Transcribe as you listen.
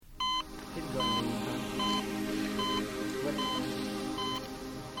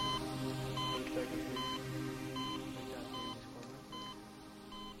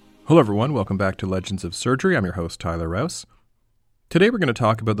Hello everyone, welcome back to Legends of Surgery. I'm your host, Tyler Rouse. Today we're going to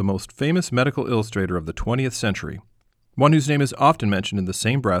talk about the most famous medical illustrator of the 20th century, one whose name is often mentioned in the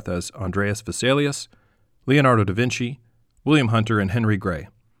same breath as Andreas Vesalius, Leonardo da Vinci, William Hunter, and Henry Gray.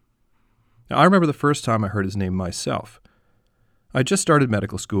 Now, I remember the first time I heard his name myself. I just started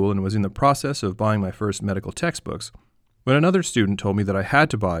medical school and was in the process of buying my first medical textbooks when another student told me that I had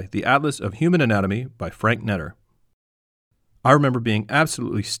to buy The Atlas of Human Anatomy by Frank Netter. I remember being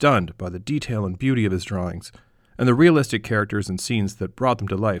absolutely stunned by the detail and beauty of his drawings, and the realistic characters and scenes that brought them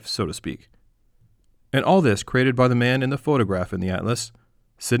to life, so to speak. And all this created by the man in the photograph in the atlas,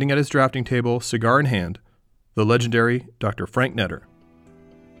 sitting at his drafting table, cigar in hand, the legendary Dr. Frank Netter.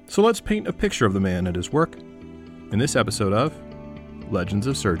 So let's paint a picture of the man and his work in this episode of Legends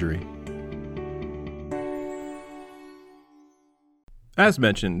of Surgery. As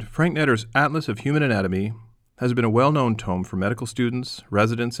mentioned, Frank Netter's Atlas of Human Anatomy has been a well-known tome for medical students,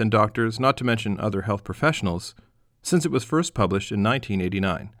 residents, and doctors, not to mention other health professionals, since it was first published in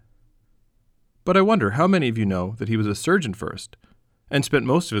 1989. But I wonder how many of you know that he was a surgeon first, and spent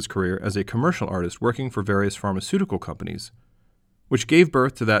most of his career as a commercial artist working for various pharmaceutical companies, which gave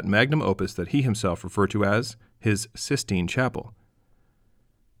birth to that magnum opus that he himself referred to as his Sistine Chapel.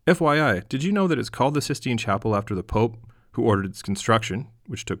 FYI, did you know that it's called the Sistine Chapel after the Pope who ordered its construction,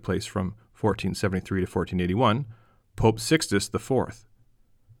 which took place from 1473 to 1481, Pope Sixtus IV.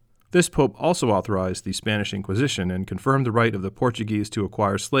 This pope also authorized the Spanish Inquisition and confirmed the right of the Portuguese to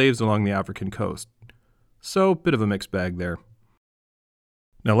acquire slaves along the African coast. So, bit of a mixed bag there.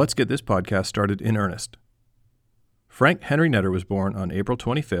 Now let's get this podcast started in earnest. Frank Henry Netter was born on April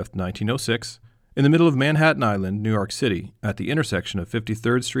 25, 1906, in the middle of Manhattan Island, New York City, at the intersection of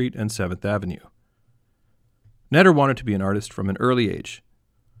 53rd Street and 7th Avenue. Netter wanted to be an artist from an early age.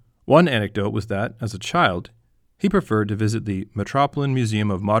 One anecdote was that, as a child, he preferred to visit the Metropolitan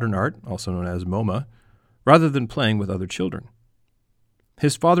Museum of Modern Art, also known as MoMA, rather than playing with other children.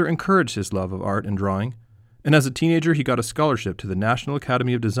 His father encouraged his love of art and drawing, and as a teenager he got a scholarship to the National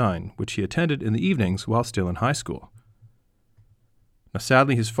Academy of Design, which he attended in the evenings while still in high school. Now,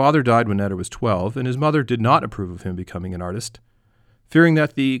 sadly, his father died when Netter was 12, and his mother did not approve of him becoming an artist, fearing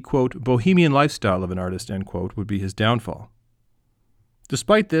that the, quote, bohemian lifestyle of an artist, end quote, would be his downfall.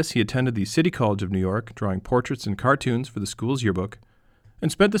 Despite this, he attended the City College of New York, drawing portraits and cartoons for the school's yearbook,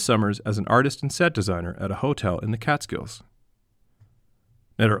 and spent the summers as an artist and set designer at a hotel in the Catskills.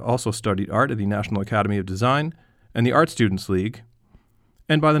 Netter also studied art at the National Academy of Design and the Art Students League,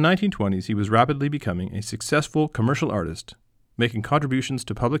 and by the 1920s he was rapidly becoming a successful commercial artist, making contributions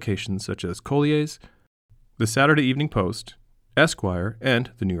to publications such as Collier's, the Saturday Evening Post, Esquire,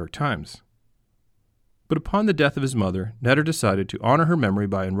 and the New York Times. But upon the death of his mother, Netter decided to honor her memory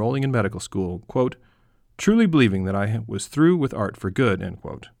by enrolling in medical school, quote, truly believing that I was through with art for good, end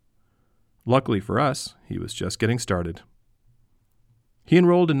quote. Luckily for us, he was just getting started. He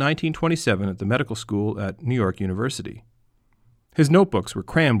enrolled in 1927 at the medical school at New York University. His notebooks were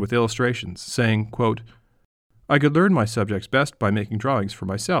crammed with illustrations, saying, quote, I could learn my subjects best by making drawings for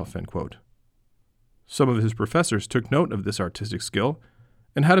myself, end quote. Some of his professors took note of this artistic skill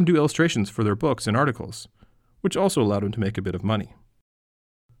and had him do illustrations for their books and articles, which also allowed him to make a bit of money.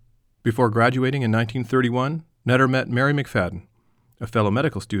 Before graduating in 1931, Netter met Mary McFadden, a fellow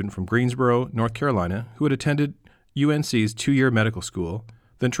medical student from Greensboro, North Carolina, who had attended UNC's 2-year medical school,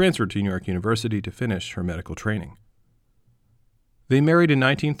 then transferred to New York University to finish her medical training. They married in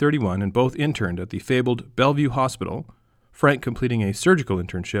 1931 and both interned at the fabled Bellevue Hospital, Frank completing a surgical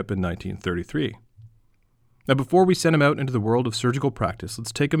internship in 1933. Now, before we send him out into the world of surgical practice,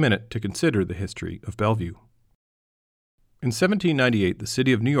 let's take a minute to consider the history of Bellevue. In 1798, the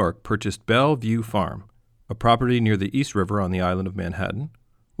city of New York purchased Bellevue Farm, a property near the East River on the island of Manhattan,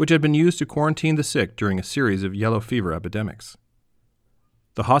 which had been used to quarantine the sick during a series of yellow fever epidemics.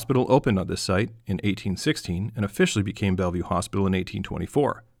 The hospital opened on this site in 1816 and officially became Bellevue Hospital in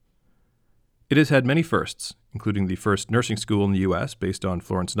 1824. It has had many firsts, including the first nursing school in the U.S. based on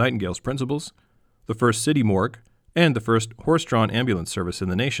Florence Nightingale's principles, the first city morgue, and the first horse-drawn ambulance service in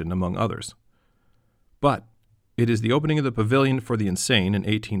the nation, among others. But it is the opening of the Pavilion for the Insane in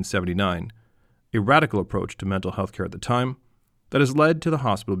 1879, a radical approach to mental health care at the time, that has led to the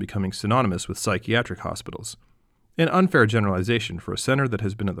hospital becoming synonymous with psychiatric hospitals, an unfair generalization for a center that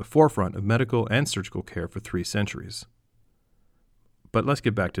has been at the forefront of medical and surgical care for 3 centuries. But let's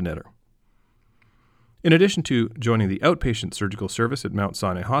get back to Netter. In addition to joining the outpatient surgical service at Mount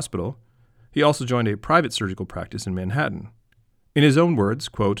Sinai Hospital, he also joined a private surgical practice in Manhattan. In his own words,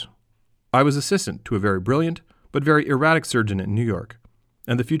 quote, I was assistant to a very brilliant but very erratic surgeon in New York,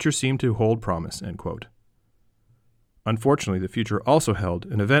 and the future seemed to hold promise, end quote. Unfortunately, the future also held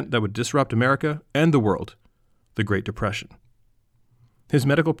an event that would disrupt America and the world, the Great Depression. His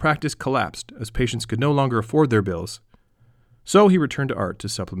medical practice collapsed as patients could no longer afford their bills, so he returned to art to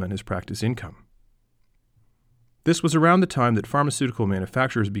supplement his practice income. This was around the time that pharmaceutical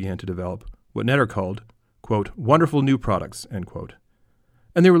manufacturers began to develop what Netter called, quote, wonderful new products, end quote,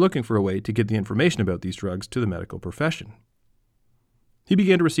 and they were looking for a way to get the information about these drugs to the medical profession. He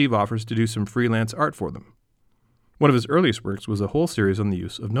began to receive offers to do some freelance art for them. One of his earliest works was a whole series on the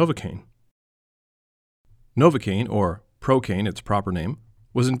use of Novocaine. Novocaine, or Procaine, its proper name,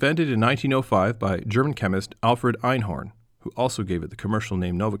 was invented in 1905 by German chemist Alfred Einhorn, who also gave it the commercial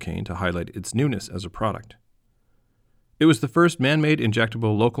name Novocaine to highlight its newness as a product. It was the first man-made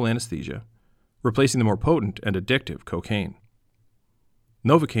injectable local anesthesia, replacing the more potent and addictive cocaine.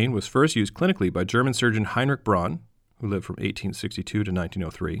 Novocaine was first used clinically by German surgeon Heinrich Braun, who lived from 1862 to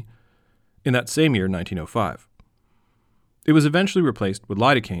 1903, in that same year, 1905. It was eventually replaced with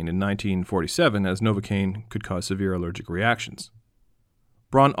lidocaine in 1947, as Novocaine could cause severe allergic reactions.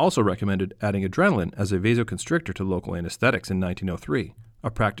 Braun also recommended adding adrenaline as a vasoconstrictor to local anesthetics in 1903, a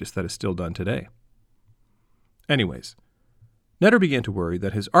practice that is still done today. Anyways, Netter began to worry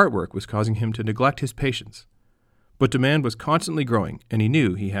that his artwork was causing him to neglect his patients, but demand was constantly growing, and he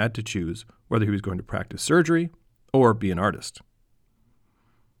knew he had to choose whether he was going to practice surgery or be an artist.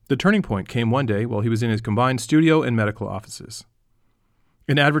 The turning point came one day while he was in his combined studio and medical offices.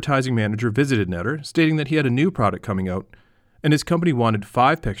 An advertising manager visited Netter, stating that he had a new product coming out, and his company wanted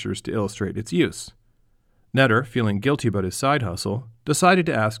 5 pictures to illustrate its use. Netter, feeling guilty about his side hustle, decided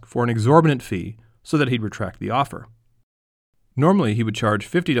to ask for an exorbitant fee so that he'd retract the offer. Normally, he would charge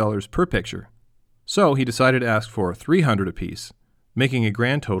 $50 per picture, so he decided to ask for $300 apiece, making a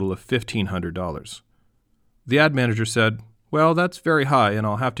grand total of $1,500. The ad manager said, "Well, that's very high, and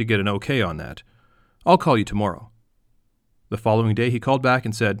I'll have to get an okay on that. I'll call you tomorrow." The following day, he called back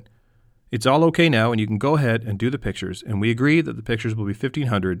and said, "It's all okay now, and you can go ahead and do the pictures, and we agree that the pictures will be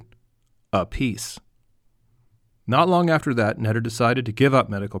 $1,500 apiece." Not long after that, Netter decided to give up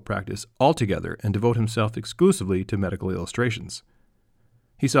medical practice altogether and devote himself exclusively to medical illustrations.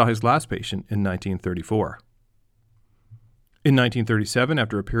 He saw his last patient in 1934. In 1937,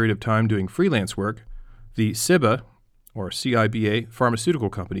 after a period of time doing freelance work, the CIBA, or CIBA, pharmaceutical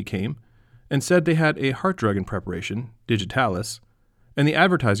company came and said they had a heart drug in preparation, Digitalis, and the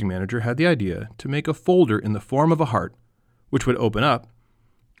advertising manager had the idea to make a folder in the form of a heart, which would open up,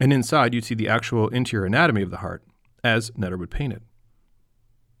 and inside you'd see the actual interior anatomy of the heart, as Netter would paint it.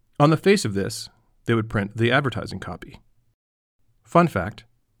 On the face of this, they would print the advertising copy. Fun fact,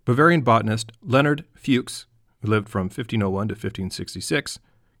 Bavarian botanist Leonard Fuchs, who lived from 1501 to 1566,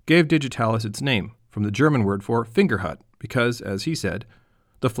 gave Digitalis its name from the German word for finger hut because, as he said,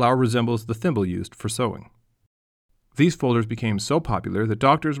 the flower resembles the thimble used for sewing. These folders became so popular that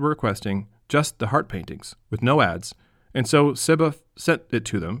doctors were requesting just the heart paintings with no ads, and so CIBA sent it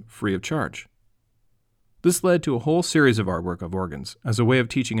to them free of charge. This led to a whole series of artwork of organs as a way of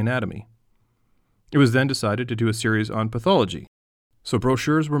teaching anatomy. It was then decided to do a series on pathology, so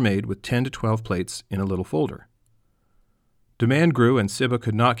brochures were made with 10 to 12 plates in a little folder. Demand grew and CIBA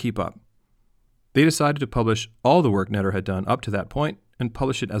could not keep up. They decided to publish all the work Netter had done up to that point and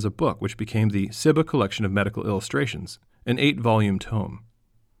publish it as a book, which became the CIBA Collection of Medical Illustrations, an 8-volume tome.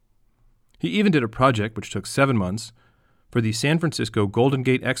 He even did a project which took 7 months for the San Francisco Golden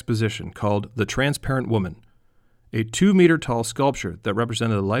Gate Exposition called The Transparent Woman, a 2-meter-tall sculpture that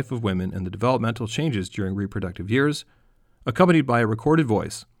represented the life of women and the developmental changes during reproductive years, accompanied by a recorded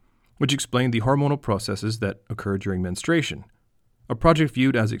voice, which explained the hormonal processes that occur during menstruation, a project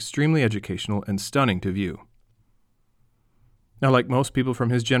viewed as extremely educational and stunning to view. Now, like most people from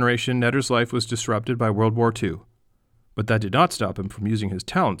his generation, Netter's life was disrupted by World War II, but that did not stop him from using his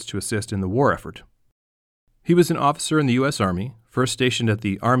talents to assist in the war effort. He was an officer in the U.S. Army, first stationed at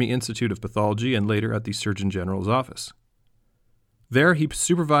the Army Institute of Pathology and later at the Surgeon General's office. There, he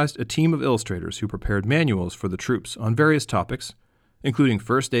supervised a team of illustrators who prepared manuals for the troops on various topics, including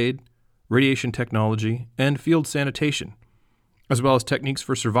first aid, radiation technology, and field sanitation, as well as techniques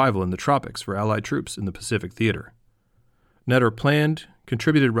for survival in the tropics for Allied troops in the Pacific Theater. Netter planned,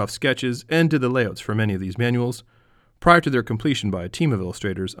 contributed rough sketches, and did the layouts for many of these manuals prior to their completion by a team of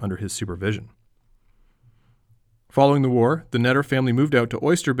illustrators under his supervision. Following the war, the Netter family moved out to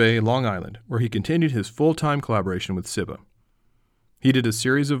Oyster Bay, Long Island, where he continued his full-time collaboration with CIBA. He did a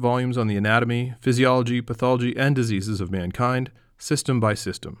series of volumes on the anatomy, physiology, pathology, and diseases of mankind, system by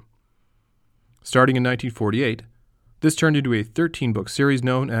system. Starting in 1948, this turned into a 13-book series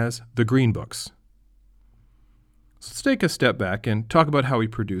known as The Green Books. So let's take a step back and talk about how he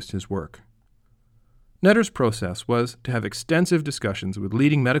produced his work. Netter's process was to have extensive discussions with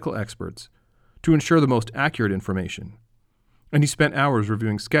leading medical experts to ensure the most accurate information, and he spent hours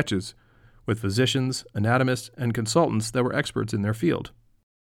reviewing sketches with physicians, anatomists, and consultants that were experts in their field.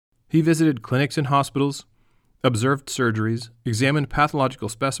 He visited clinics and hospitals, observed surgeries, examined pathological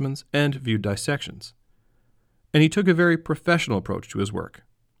specimens, and viewed dissections. And he took a very professional approach to his work.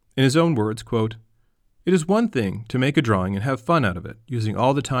 In his own words, quote, "It is one thing to make a drawing and have fun out of it, using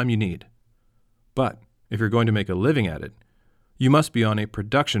all the time you need. But if you're going to make a living at it, you must be on a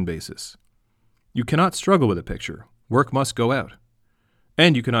production basis. You cannot struggle with a picture. Work must go out.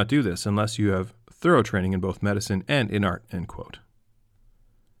 And you cannot do this unless you have thorough training in both medicine and in art," end quote.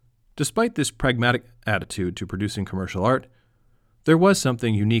 Despite this pragmatic attitude to producing commercial art, there was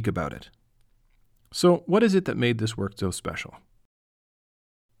something unique about it. So what is it that made this work so special?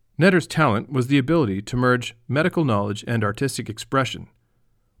 Netter's talent was the ability to merge medical knowledge and artistic expression,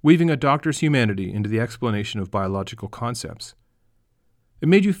 weaving a doctor's humanity into the explanation of biological concepts. It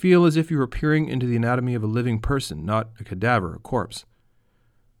made you feel as if you were peering into the anatomy of a living person, not a cadaver or corpse.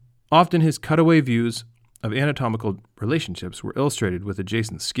 Often his cutaway views of anatomical relationships were illustrated with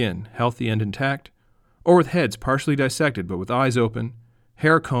adjacent skin, healthy and intact, or with heads partially dissected but with eyes open,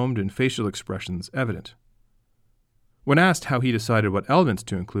 hair combed, and facial expressions evident. When asked how he decided what elements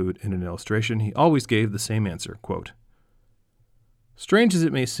to include in an illustration, he always gave the same answer, quote, "Strange as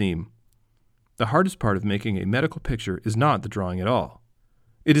it may seem, the hardest part of making a medical picture is not the drawing at all.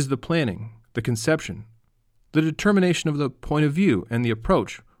 It is the planning, the conception, the determination of the point of view and the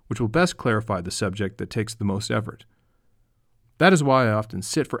approach which will best clarify the subject that takes the most effort. That is why I often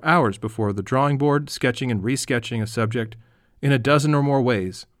sit for hours before the drawing board, sketching and resketching a subject in a dozen or more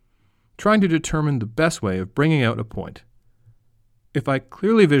ways, trying to determine the best way of bringing out a point. If I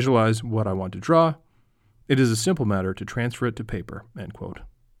clearly visualize what I want to draw, it is a simple matter to transfer it to paper," end quote.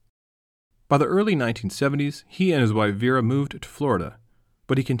 By the early 1970s, he and his wife Vera moved to Florida,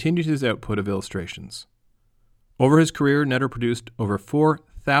 but he continued his output of illustrations. Over his career, Netter produced over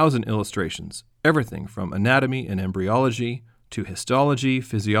 4,000 illustrations, everything from anatomy and embryology to histology,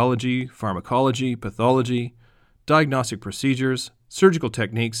 physiology, pharmacology, pathology, diagnostic procedures, surgical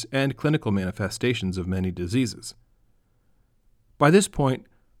techniques, and clinical manifestations of many diseases. By this point,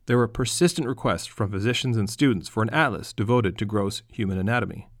 there were persistent requests from physicians and students for an atlas devoted to gross human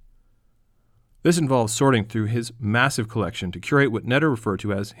anatomy. This involved sorting through his massive collection to curate what Netter referred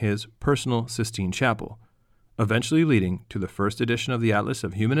to as his personal Sistine Chapel, eventually leading to the first edition of the Atlas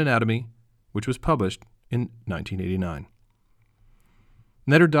of Human Anatomy, which was published in 1989.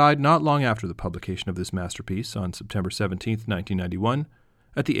 Netter died not long after the publication of this masterpiece on September 17, 1991,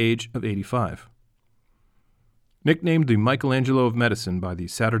 at the age of 85. Nicknamed the Michelangelo of medicine by the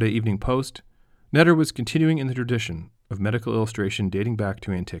Saturday Evening Post, Netter was continuing in the tradition of medical illustration dating back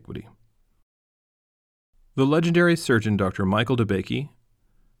to antiquity. The legendary surgeon Dr. Michael DeBakey,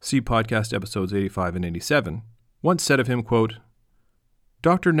 see podcast episodes 85 and 87, once said of him, quote,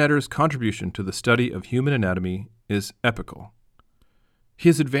 "Dr. Netter's contribution to the study of human anatomy is epical. He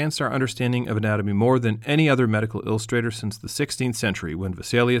has advanced our understanding of anatomy more than any other medical illustrator since the 16th century when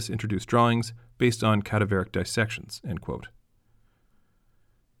Vesalius introduced drawings based on cadaveric dissections," end quote.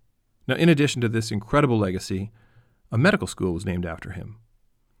 Now, in addition to this incredible legacy, a medical school was named after him.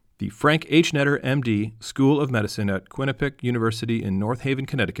 The Frank H. Netter, M.D. School of Medicine at Quinnipiac University in North Haven,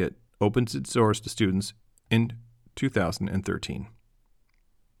 Connecticut, opens its doors to students in 2013.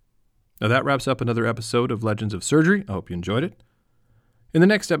 Now that wraps up another episode of Legends of Surgery. I hope you enjoyed it. In the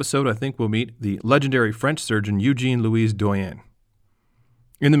next episode, I think we'll meet the legendary French surgeon Eugene Louis Doyen.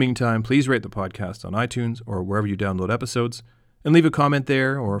 In the meantime, please rate the podcast on iTunes or wherever you download episodes, and leave a comment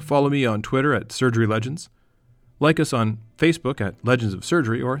there, or follow me on Twitter at Surgery Legends. Like us on Facebook at Legends of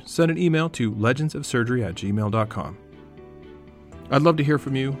Surgery, or send an email to legendsofsurgery@gmail.com. I'd love to hear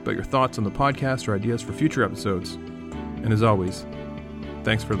from you about your thoughts on the podcast or ideas for future episodes. And as always,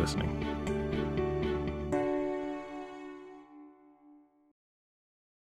 thanks for listening.